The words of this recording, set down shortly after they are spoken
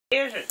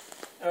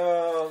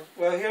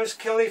here's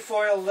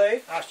Killifoyle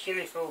Lake. Oh,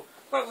 Killifoyle.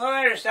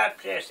 Where is that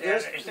place there?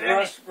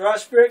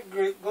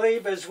 Rosbrick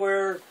Glebe is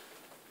where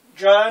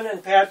John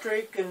and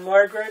Patrick and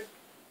Margaret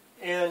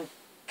and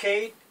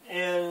Kate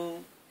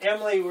and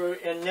Emily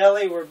and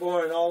Nellie were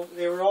born.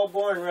 They were all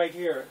born right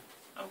here.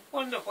 I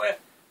wonder where.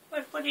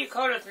 What do you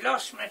call it?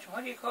 Lostmith?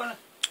 What do you call it?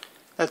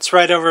 That's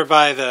right over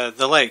by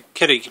the lake,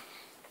 Killifoyle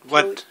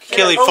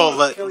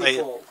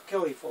Lake.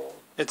 Killifoyle.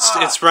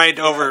 It's right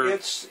over.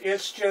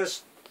 It's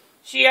just.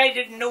 See, I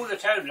didn't know the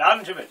town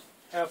belonged to it.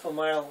 Half a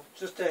mile,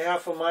 just a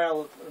half a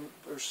mile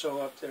or so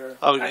up there.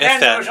 Oh, and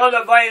then there was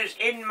other boys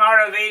in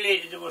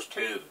Maravili. There was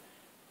two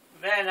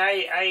men.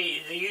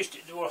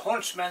 There were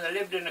huntsmen that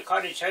lived in a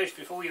cottage house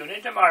before you went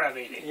into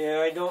Maravili. Yeah,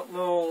 I don't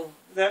know.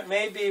 That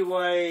may be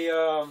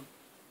why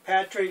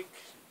Patrick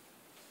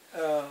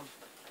and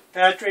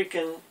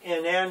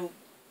Ann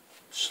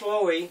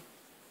Slowey,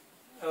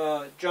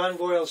 John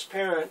Boyle's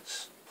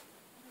parents.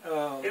 Who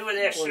were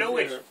their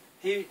Sloweys?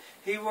 He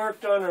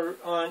worked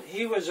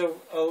he was a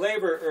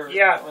laborer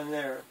on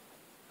there.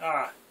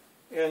 Ah.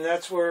 And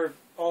that's where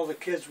all the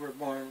kids were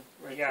born,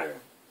 right there.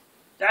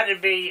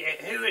 That'd be,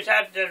 who was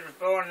that was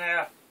born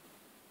there?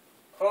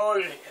 All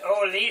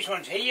these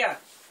ones here,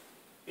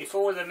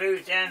 before they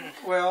moved in.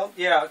 Well,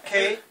 yeah,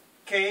 Kate,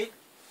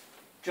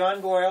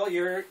 John Boyle,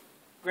 your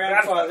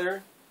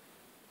grandfather,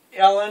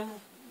 Ellen,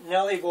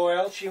 Nellie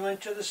Boyle, she went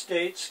to the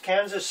States,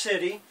 Kansas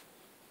City.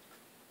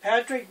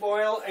 Patrick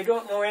Boyle, I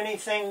don't know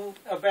anything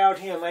about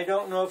him. I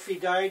don't know if he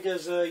died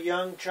as a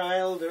young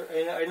child, or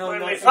I don't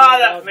know. My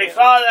father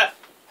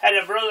had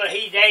a brother.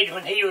 He died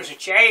when he was a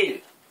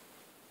child.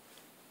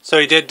 So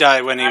he did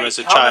die when he was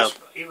a child.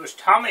 He was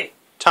Tommy.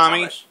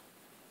 Tommy.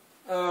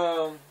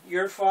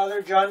 Your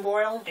father, John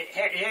Boyle.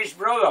 His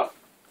brother.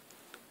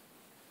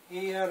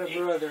 He had a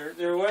brother.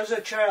 There was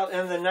a child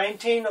in the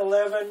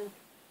 1911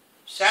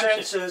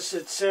 census.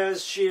 It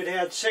says she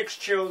had 6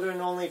 children.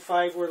 Only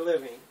 5 were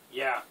living.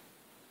 Yeah.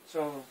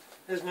 So,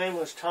 his name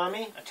was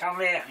Tommy?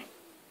 Tommy.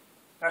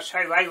 That's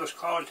how I was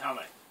called,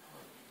 Tommy.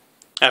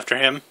 After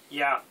him?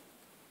 Yeah.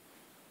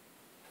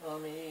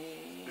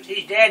 Tommy... But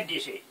he's dead, you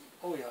see.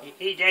 Oh, yeah.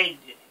 He died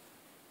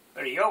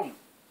very young.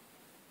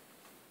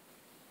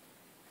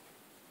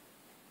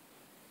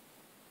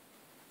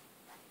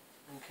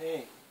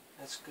 Okay.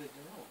 That's good to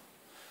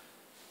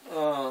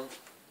know.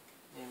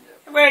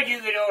 Where did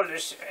you get all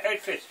this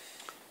outfit?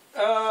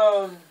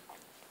 A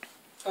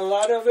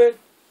lot of it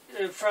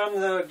from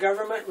the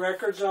Government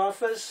Records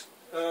Office,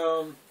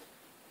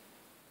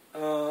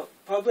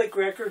 Public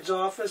Records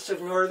Office of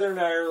Northern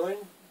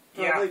Ireland,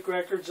 Public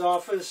Records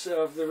Office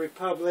of the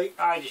Republic.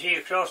 I see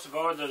across the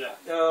border there.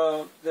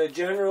 The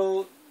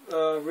General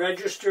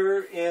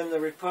Register in the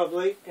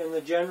Republic and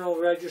the General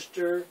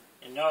Register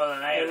in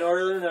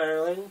Northern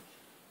Ireland.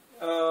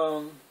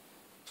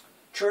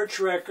 Church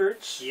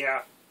records.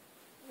 Yeah.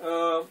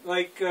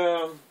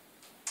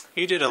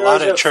 You did a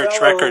lot of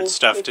church record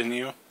stuff, didn't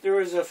you? There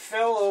was a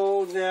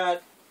fellow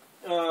that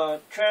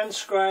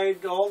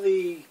transcribed all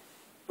the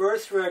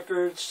birth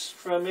records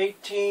from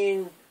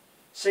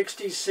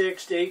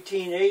 1866 to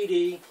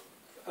 1880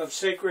 of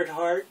Sacred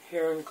Heart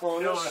here in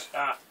Clones.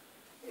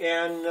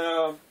 And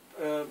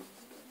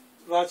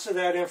lots of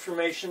that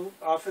information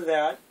off of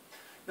that.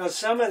 Now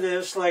some of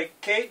this, like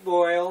Kate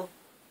Boyle,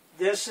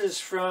 this is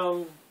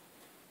from...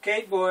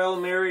 Kate Boyle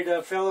married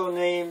a fellow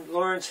named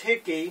Lawrence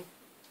Hickey,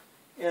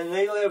 and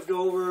they lived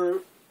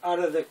over out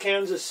of the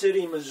Kansas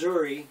City,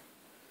 Missouri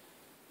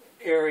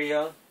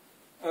area.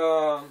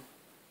 Did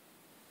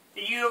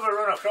you ever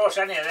run across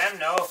any of them,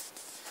 no?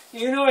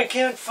 You know, I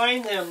can't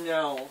find them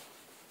now.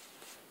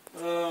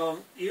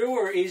 You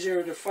were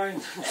easier to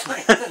find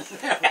than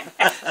them.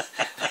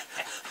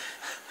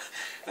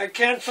 I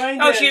can't find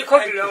them. Oh, so you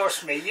couldn't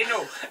lost me, you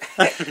know.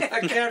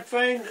 I can't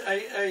find...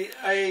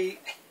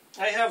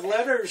 I have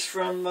letters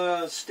from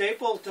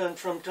Stapleton,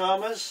 from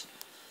Thomas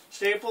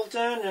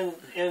Stapleton,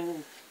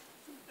 and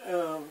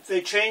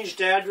they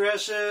changed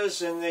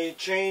addresses and they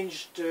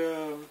changed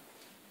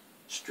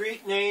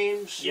street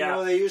names. Yeah. You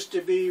know, they used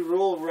to be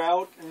Rural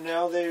Route, and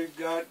now they've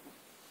got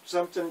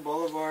something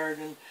Boulevard,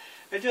 and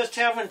I just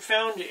haven't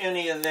found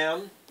any of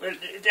them. Well,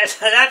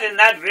 that in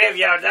that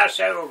graveyard, that's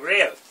our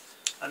grave,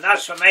 and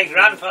that's where my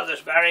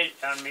grandfather's buried,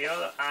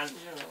 and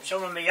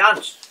some of my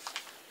aunts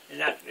in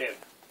that grave.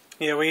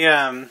 Yeah, we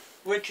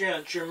Which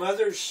aunt? Your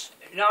mother's?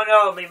 No,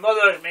 my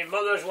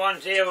mother's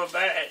ones there were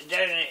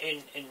down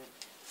in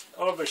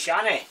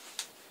Orbashani.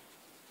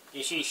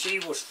 You see, she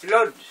was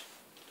flood.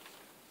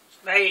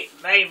 My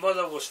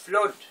mother was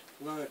flood.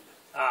 Flood.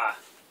 Ah.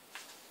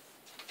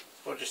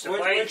 But it's the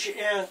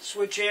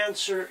which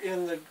ants are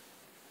in the?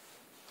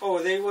 Oh,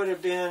 they would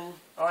have been.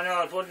 Oh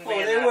no, it wouldn't be.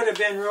 Oh, they would have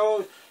been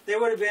They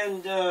would have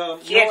been Nora.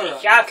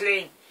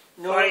 Kathleen.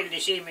 Nora. Boyle, you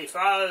see, my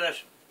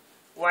father's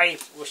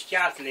wife was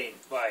Kathleen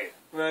Boyle.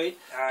 Right.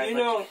 You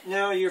know,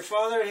 now your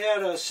father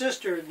had a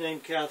sister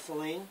named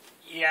Kathleen.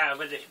 Yeah,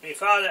 but my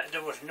father,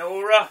 there was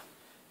Nora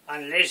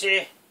and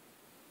Lizzie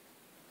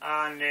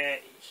and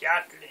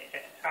Kathleen.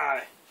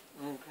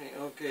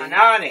 Okay. And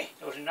Annie.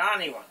 There was an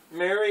Annie one.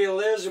 Mary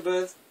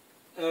Elizabeth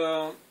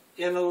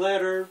in a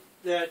letter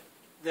that.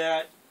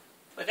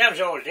 But them's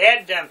all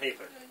dead, them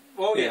people.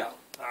 Oh yeah.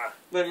 Ah.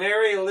 But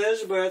Mary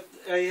Elizabeth,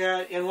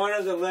 in one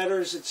of the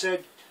letters it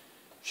said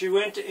she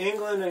went to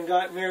England and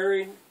got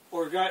married,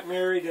 or got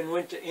married and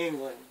went to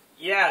England.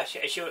 Yeah,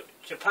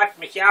 to Pat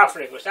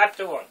McCaffrey, was that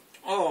the one?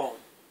 Oh.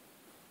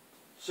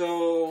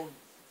 So.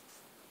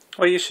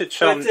 Well, you should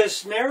show. But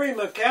this Mary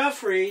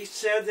McCaffrey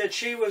said that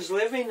she was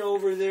living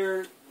over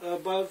there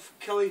above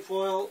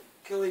Killyfoyle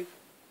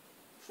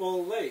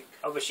Lake.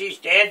 Oh, but she's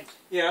dead.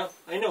 Yeah,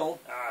 I know.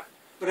 Ah.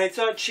 But I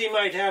thought she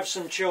might have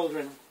some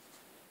children.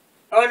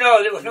 Oh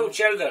no, there was no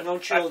children. No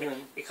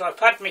children. Because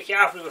Pat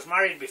McCaffrey was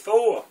married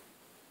before,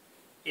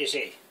 you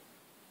see.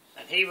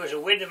 And he was a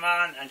widow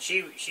man, and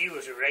she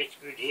was a right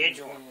good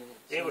age one.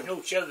 There was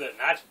no children,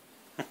 that.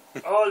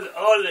 all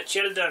the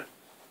children,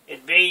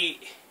 it'd be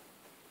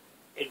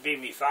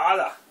me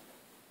father.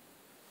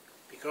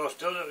 Because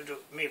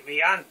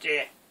me aunt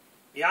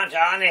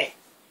Annie,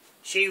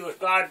 she was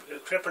bad,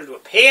 crippled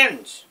with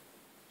pains.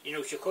 You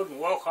know, she couldn't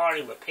walk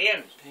hardly with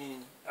pains.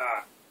 Pain.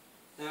 Ah.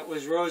 That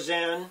was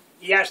Roseanne.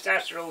 Yes,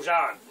 that's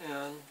Roseanne.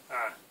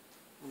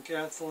 And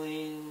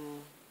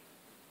Kathleen.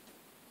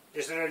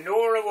 Is there a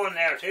Nora one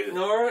there too?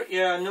 Nora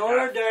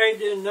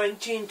died in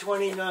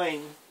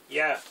 1929.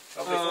 Yeah,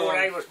 before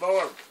I was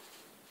born.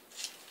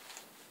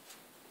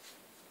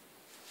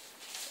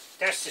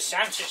 That's the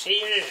census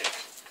here, is it?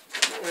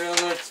 Well,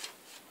 that's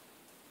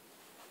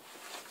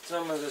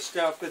some of the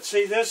stuff. But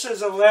see, this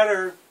is a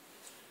letter.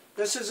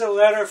 This is a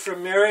letter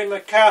from Mary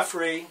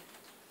McCaffrey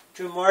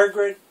to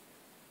Margaret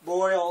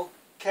Boyle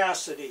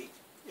Cassidy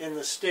in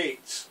the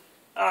States.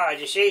 Ah,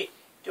 you see,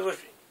 there was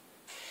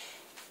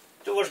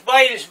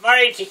Boyles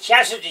married to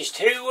Cassidy's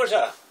too, was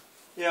there?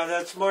 Yeah,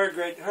 that's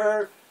Margaret.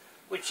 Her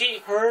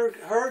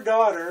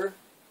daughter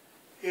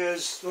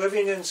is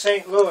living in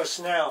St. Louis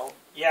now.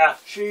 Yeah.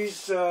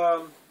 She's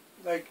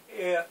like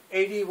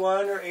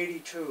 81 or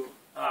 82.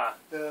 Ah.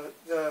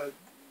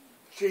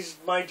 She's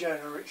my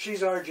generation.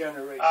 She's our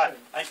generation.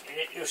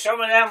 And some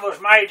of them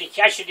was married to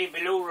Cassidy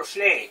below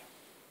Rosley.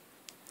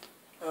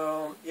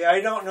 Yeah,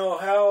 I don't know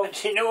how.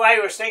 And you know, I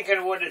was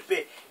thinking, would it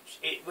be?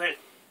 Well,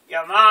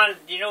 your man,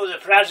 you know, the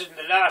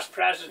last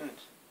president,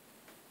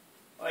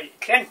 well,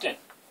 Clinton.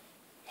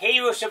 He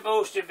was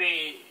supposed to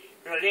be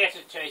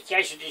related to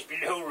Cassidy's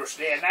below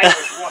Rosley, and I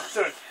was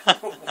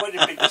wondering, would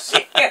it be the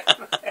same?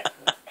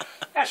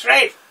 That's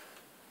right.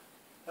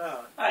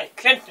 Oh. Aye,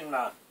 Clinton,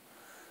 man.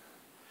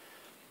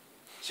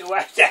 So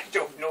I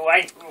don't know.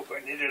 I know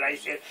when I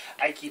said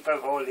I keep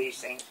up all these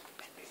things.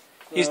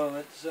 So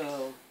it's.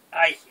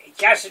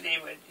 Cassidy,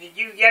 did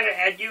you get it?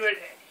 Had you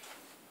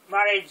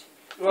married?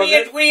 Well,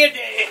 we had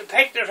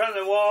pictures on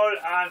the wall,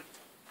 and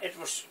it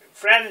was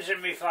friends of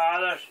my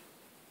father's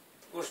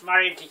was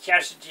married to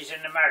Cassidy's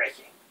in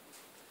America.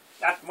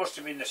 That must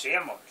have been the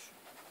same ones.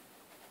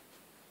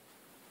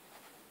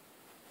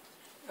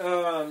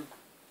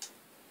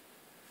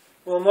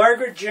 Well,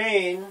 Margaret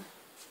Jane.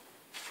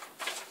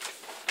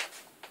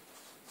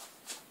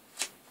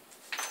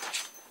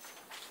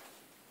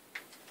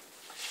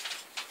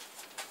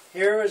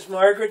 Here is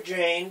Margaret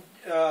Jane,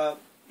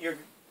 your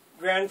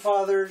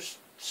grandfather's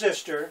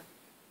sister,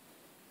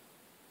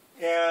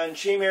 and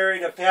she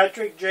married a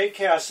Patrick J.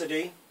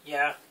 Cassidy.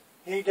 Yeah.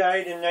 He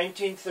died in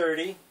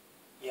 1930.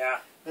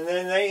 Yeah. And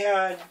then they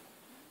had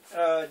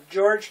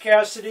George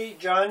Cassidy,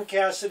 John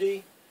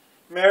Cassidy,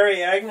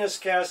 Mary Agnes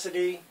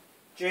Cassidy,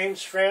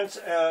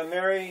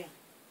 Mary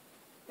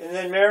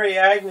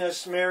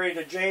Agnes married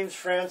a James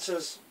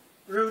Francis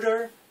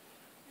Reuter,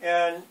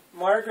 and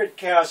Margaret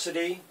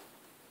Cassidy,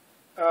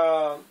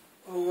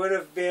 who would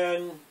have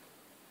been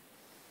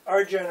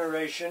our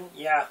generation,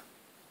 yeah,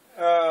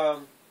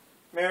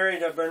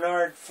 married a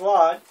Bernard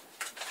Flott,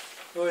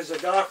 who was a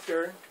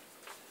doctor,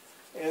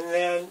 and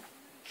then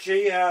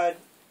she had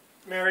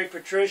Mary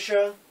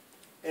Patricia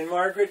and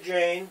Margaret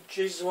Jane.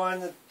 She's the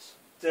one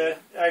that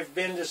I've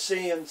been to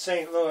see in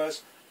St.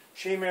 Louis.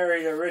 She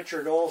married a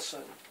Richard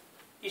Olson.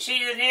 You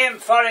see, the name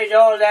followed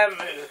all them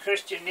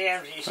Christian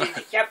names. You see,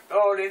 they kept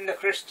all in the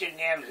Christian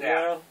names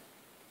there. Yeah.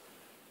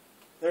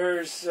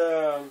 There's,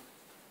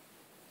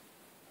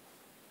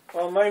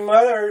 well, my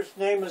mother's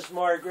name is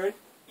Margaret.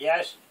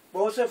 Yes.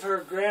 Both of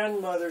her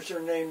grandmothers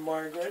are named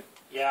Margaret.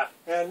 Yeah.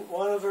 And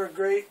both of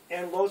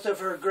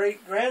her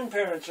great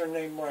grandparents are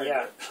named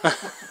Margaret. Yeah.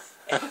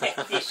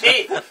 You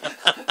see,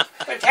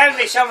 but tell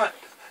me someone,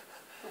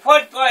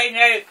 what boy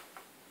now,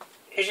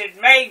 is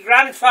it my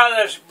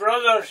grandfather's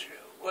brothers,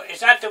 is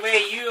that the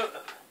way you...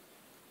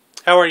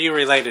 How are you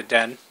related,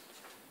 Dan?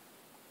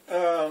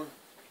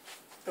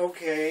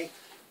 Okay,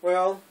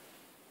 well,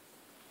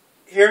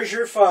 here's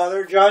your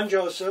father, John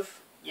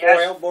Joseph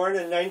Boyle, born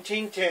in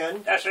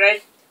 1910. That's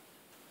right.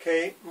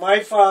 Okay, my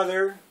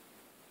father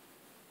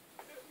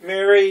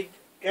married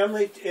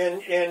Emily,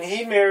 and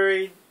he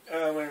married,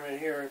 wait a minute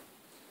here,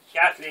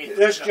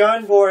 this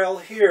John Boyle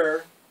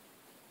here,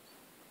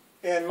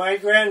 and my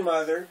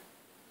grandmother,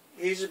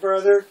 he's a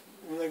brother,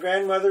 and the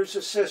grandmother's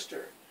a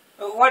sister.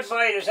 What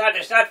boy is that?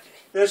 Is that...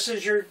 This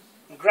is your...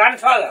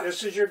 Grandfather?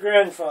 This is your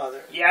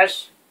grandfather.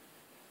 Yes.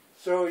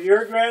 So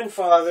your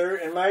grandfather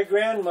and my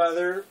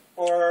grandmother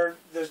are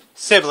the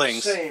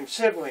Siblings. same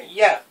siblings.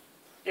 Yeah.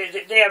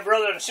 They are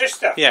brother and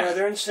sister. Yeah.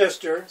 Brother and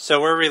sister.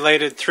 So we're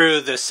related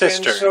through the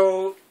sister.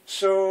 And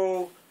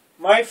so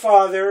my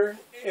father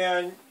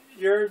and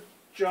your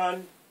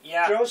John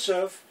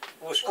Joseph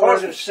was are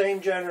the cousins.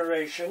 same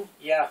generation.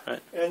 Yeah.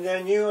 And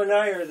then you and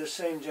I are the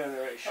same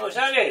generation. Oh, is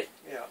that it?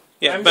 Yeah.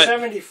 Yeah, I'm but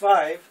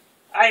 75.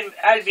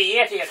 I'll be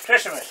 80 at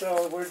Christmas.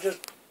 So we're just...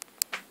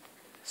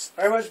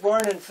 I was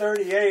born in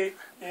 38,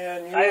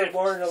 and you were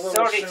born a little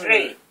 33.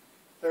 sooner.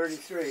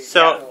 33.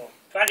 So-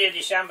 20th of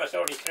December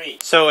 33.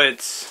 so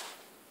it's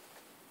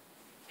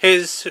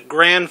his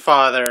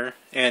grandfather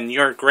and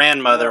your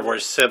grandmother were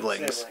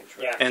siblings. right.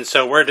 Yeah. And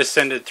so we're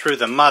descended through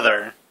the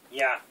mother,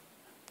 Yeah.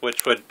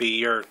 which would be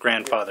your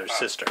grandfather's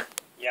sister.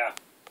 Yeah.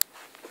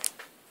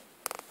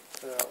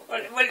 So,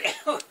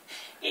 Well,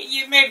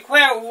 you made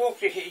quite a walk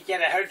to get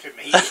a hold of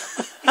me.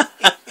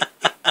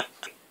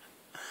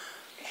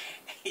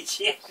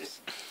 Jesus.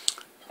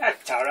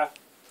 That's Tara.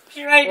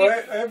 She's right.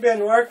 well, I've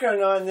been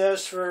working on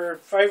this for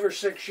 5 or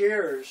 6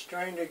 years,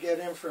 trying to get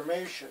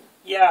information.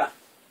 Yeah.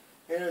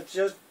 And it's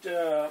just,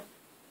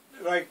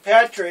 like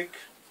Patrick,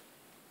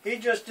 he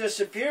just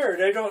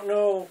disappeared. I don't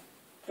know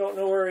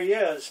where he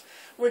is.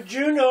 Would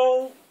you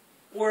know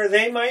where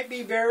they might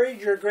be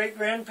buried? Your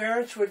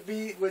great-grandparents would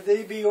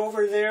they be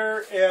over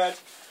there at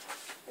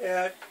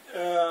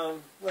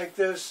like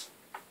this?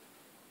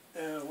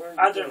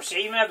 Adam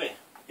C. maybe.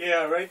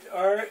 Yeah, right.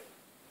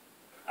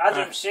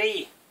 Adam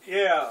C.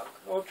 Yeah.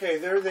 Okay,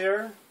 they're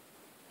there.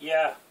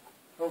 Yeah.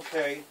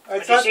 Okay, I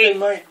But thought you see- they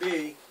might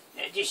be.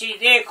 You see,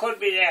 they could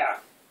be there.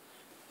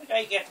 But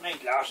I get my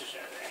glasses.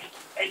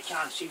 I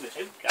can't see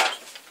without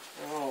glasses.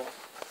 Oh.